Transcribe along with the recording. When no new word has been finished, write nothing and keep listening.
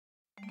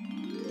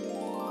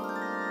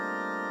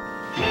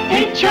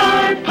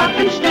HR, Puff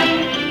and Step.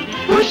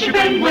 Who's your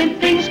friend when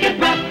things get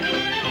rough?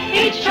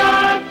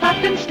 HR,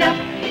 Puff and Step.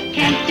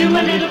 Can't do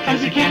a little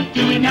 'cause you can't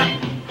do enough.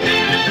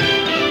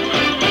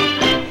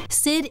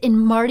 Sid and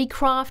Marty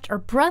Krofft are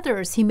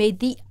brothers who made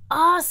the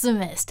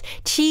awesomest,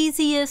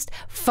 cheesiest,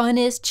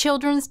 funnest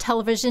children's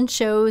television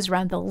shows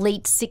around the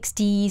late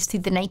 60s through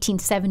the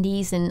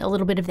 1970s and a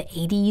little bit of the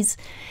 80s.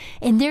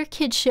 And their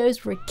kids'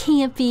 shows were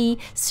campy,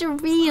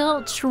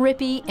 surreal,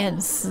 trippy, and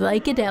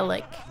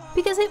psychedelic.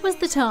 Because it was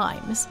the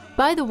times.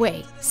 By the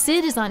way,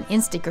 Sid is on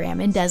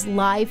Instagram and does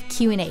live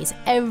Q&As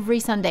every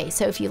Sunday.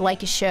 So if you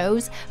like his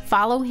shows,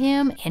 follow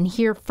him and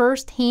hear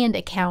firsthand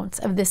accounts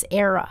of this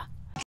era.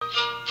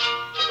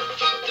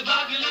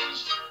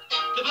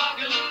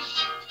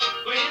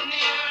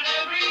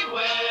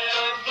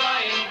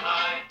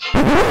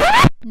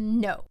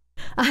 No,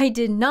 I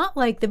did not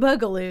like the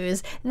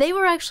Bugaloos. They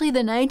were actually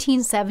the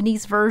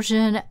 1970s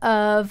version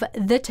of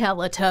the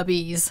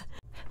Teletubbies.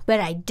 But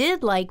I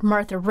did like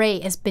Martha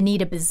Raye as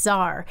Benita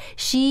Bizarre.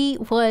 She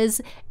was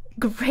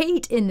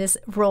great in this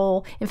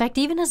role. In fact,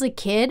 even as a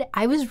kid,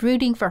 I was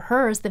rooting for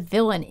her as the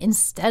villain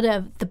instead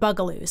of the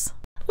Bugaloos.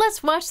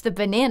 Let's watch the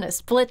Banana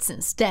Splits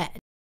instead.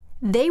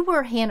 They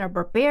were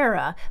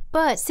Hanna-Barbera,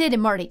 but Sid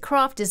and Marty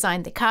Krofft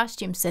designed the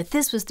costumes, so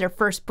this was their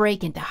first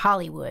break into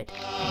Hollywood.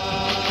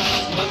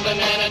 1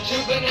 banana,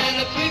 2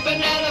 banana, 3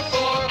 banana,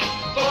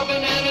 4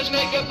 bananas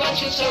make a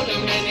bunch and so do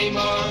many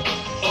more.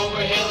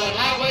 Over hill and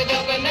highway the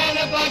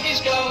banana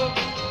buggies go,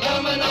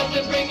 coming up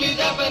to bring you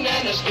the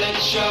Banana Split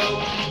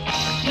Show.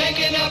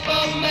 Making up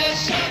a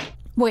mess.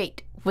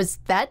 Wait, was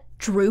that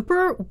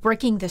Drooper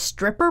breaking the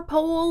stripper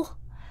pole?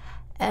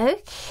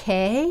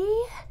 Okay.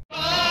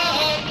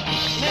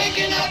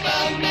 Making up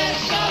a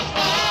mess of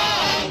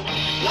fun.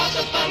 Lots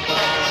of fun for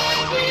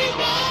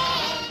everyone.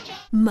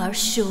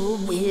 Marshall,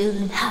 Will,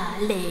 and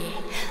Holly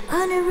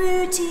on a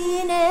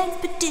routine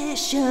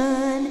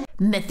expedition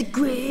met the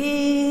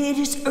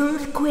greatest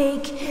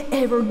earthquake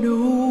ever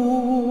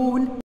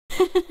known.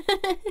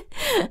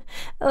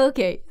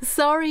 Okay,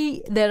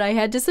 sorry that I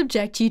had to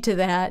subject you to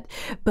that,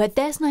 but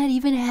that's not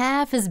even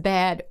half as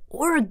bad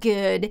or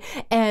good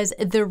as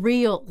the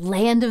real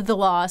Land of the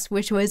Lost,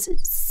 which was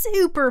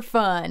super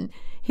fun.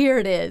 Here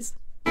it is.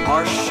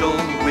 Marshall,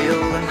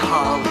 Will, and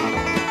Holly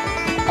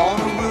on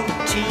a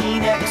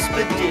routine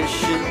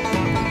expedition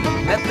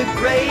met the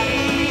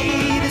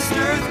greatest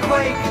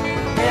earthquake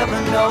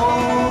ever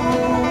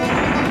known.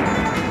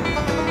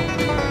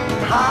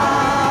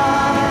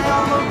 High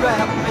on the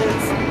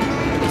rapids,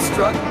 they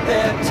struck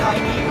their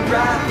tiny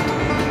raft,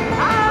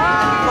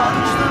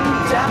 plunged them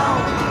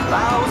down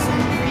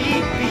 1,000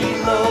 feet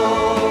below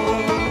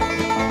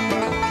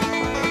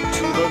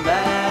to the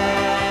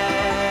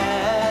land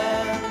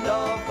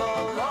of the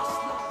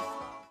lost.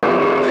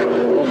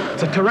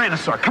 It's a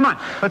tyrannosaur. Come on,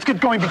 let's get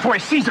going before he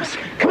sees us.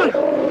 Come on.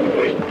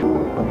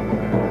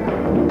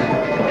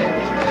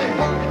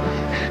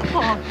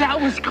 Oh, that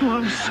was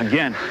close.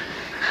 Again.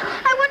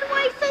 I wonder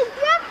why he's so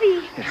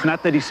grumpy. It's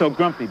not that he's so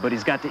grumpy, but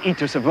he's got to eat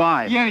to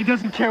survive. Yeah, he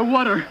doesn't care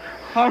what or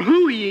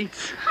who he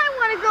eats. I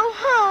want to go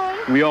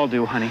home. We all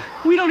do, honey.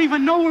 We don't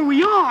even know where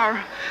we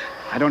are.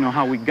 I don't know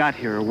how we got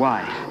here or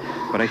why,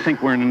 but I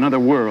think we're in another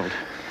world.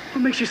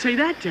 What makes you say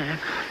that, Dad?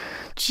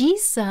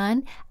 Geez,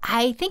 son,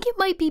 I think it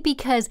might be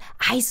because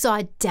I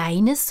saw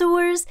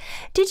dinosaurs.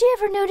 Did you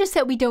ever notice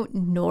that we don't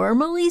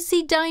normally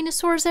see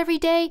dinosaurs every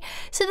day?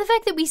 So the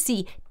fact that we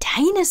see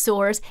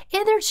dinosaurs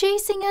and they're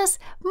chasing us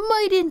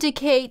might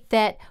indicate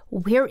that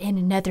we're in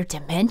another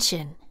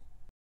dimension.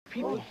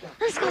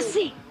 Let's go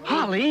see.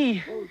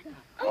 Holly.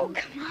 Oh,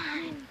 come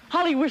on.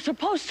 Holly, we're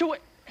supposed to...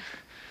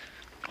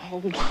 Oh.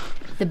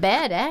 The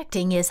bad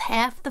acting is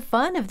half the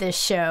fun of this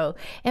show.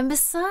 And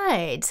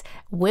besides,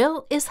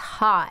 Will is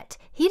hot.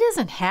 He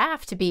doesn't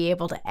have to be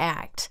able to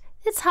act.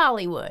 It's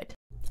Hollywood.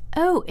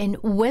 Oh, and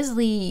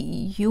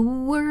Wesley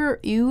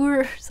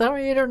Ewer,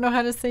 sorry, I don't know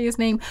how to say his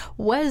name.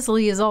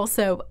 Wesley is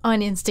also on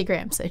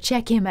Instagram, so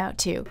check him out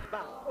too.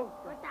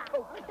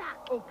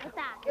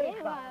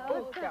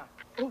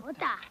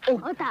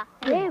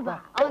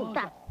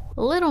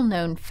 Little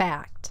known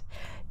fact,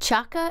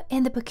 Chaka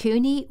and the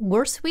Pakuni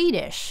were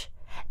Swedish.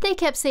 They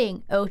kept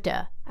saying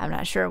Ota. I'm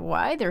not sure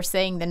why they're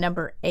saying the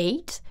number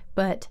 8,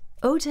 but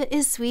Ota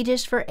is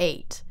Swedish for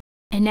 8.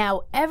 And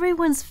now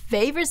everyone's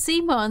favorite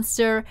sea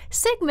monster,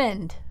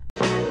 Sigmund.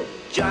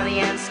 Johnny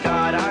and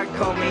Scott are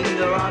combing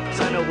the rocks,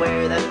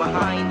 unaware that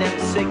behind them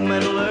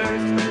Sigmund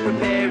lurks,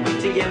 prepared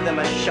to give them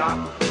a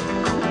shock.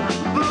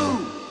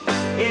 Boo!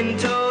 In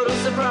total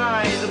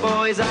surprise, the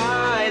boys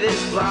eye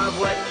this blob,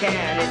 what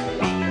can it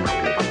be?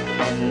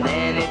 And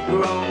then it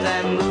groans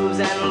and moves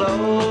and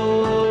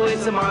lo,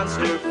 it's a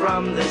monster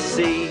from the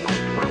sea.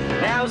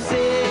 Now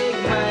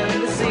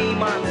Sigmund, the sea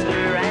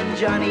monster, and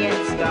Johnny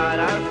and Scott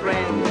are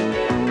friends,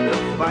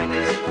 the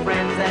finest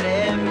friends that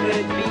ever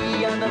could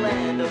be on the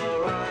land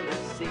or on the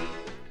sea.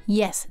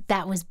 Yes,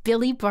 that was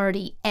Billy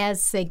Barty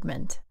as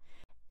Sigmund.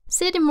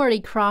 Sid and Marty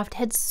Krofft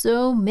had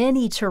so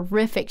many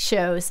terrific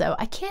shows, though.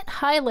 I can't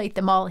highlight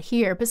them all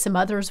here, but some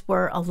others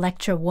were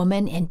Electra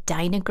Woman and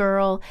Dinah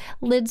Girl,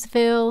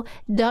 Lidsville,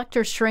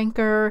 Dr.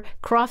 Shrinker,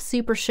 Krofft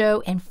Super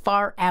Show, and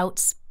Far Out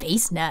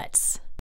Space Nuts.